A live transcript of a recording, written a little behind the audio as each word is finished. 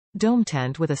Dome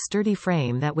tent with a sturdy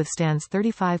frame that withstands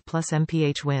 35 plus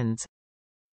mph winds.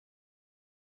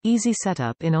 Easy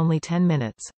setup in only 10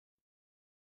 minutes.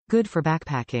 Good for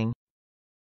backpacking.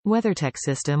 Weathertec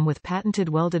system with patented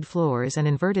welded floors and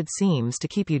inverted seams to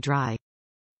keep you dry.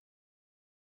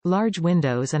 Large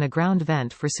windows and a ground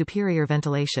vent for superior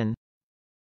ventilation.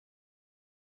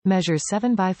 Measures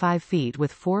 7 by 5 feet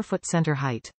with 4-foot center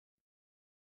height.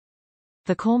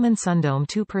 The Coleman Sundome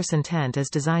 2-person tent is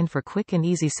designed for quick and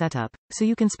easy setup, so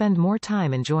you can spend more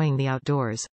time enjoying the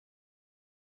outdoors.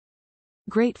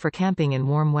 Great for camping in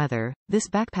warm weather, this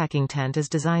backpacking tent is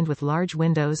designed with large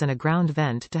windows and a ground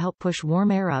vent to help push warm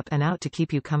air up and out to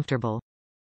keep you comfortable.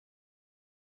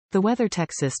 The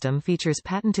Weathertec system features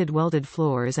patented welded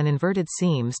floors and inverted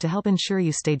seams to help ensure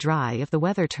you stay dry if the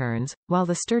weather turns, while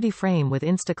the sturdy frame with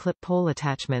Insta-Clip pole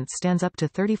attachments stands up to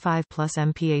 35 plus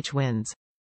mph winds.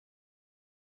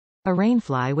 A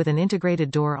rainfly with an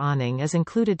integrated door awning is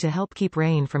included to help keep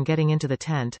rain from getting into the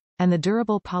tent, and the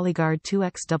durable Polyguard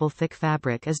 2x double thick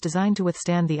fabric is designed to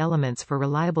withstand the elements for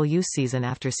reliable use season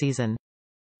after season.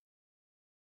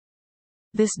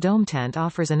 This dome tent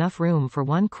offers enough room for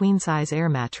one queen-size air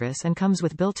mattress and comes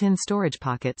with built-in storage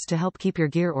pockets to help keep your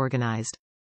gear organized.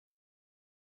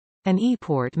 An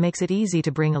E-port makes it easy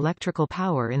to bring electrical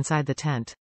power inside the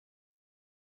tent.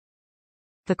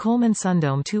 The Coleman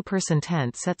Sundome 2-person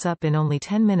tent sets up in only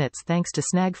 10 minutes thanks to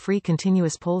snag-free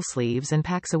continuous pole sleeves and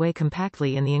packs away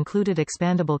compactly in the included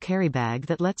expandable carry bag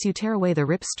that lets you tear away the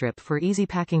rip strip for easy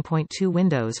packing. 2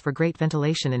 windows for great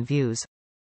ventilation and views.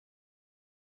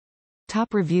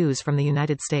 Top reviews from the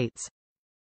United States.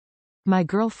 My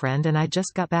girlfriend and I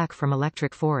just got back from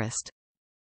Electric Forest.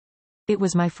 It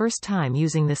was my first time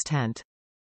using this tent.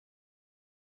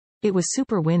 It was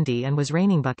super windy and was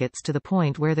raining buckets to the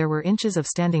point where there were inches of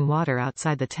standing water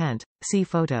outside the tent, see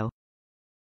photo.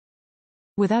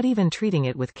 Without even treating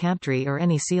it with camptree or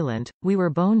any sealant, we were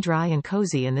bone dry and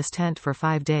cozy in this tent for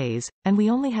 5 days, and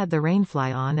we only had the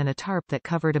rainfly on and a tarp that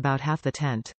covered about half the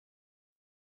tent.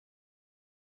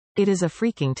 It is a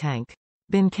freaking tank.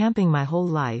 Been camping my whole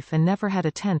life and never had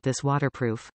a tent this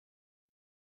waterproof.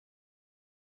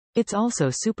 It's also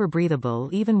super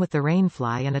breathable even with the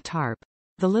rainfly and a tarp.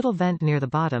 The little vent near the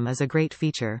bottom is a great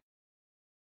feature.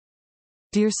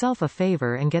 Do yourself a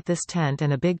favor and get this tent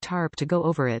and a big tarp to go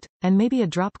over it, and maybe a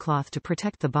drop cloth to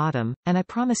protect the bottom, and I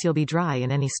promise you'll be dry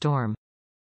in any storm.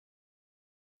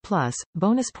 Plus,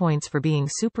 bonus points for being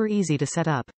super easy to set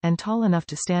up, and tall enough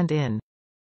to stand in.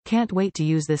 Can't wait to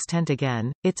use this tent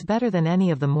again. It's better than any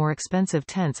of the more expensive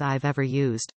tents I've ever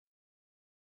used.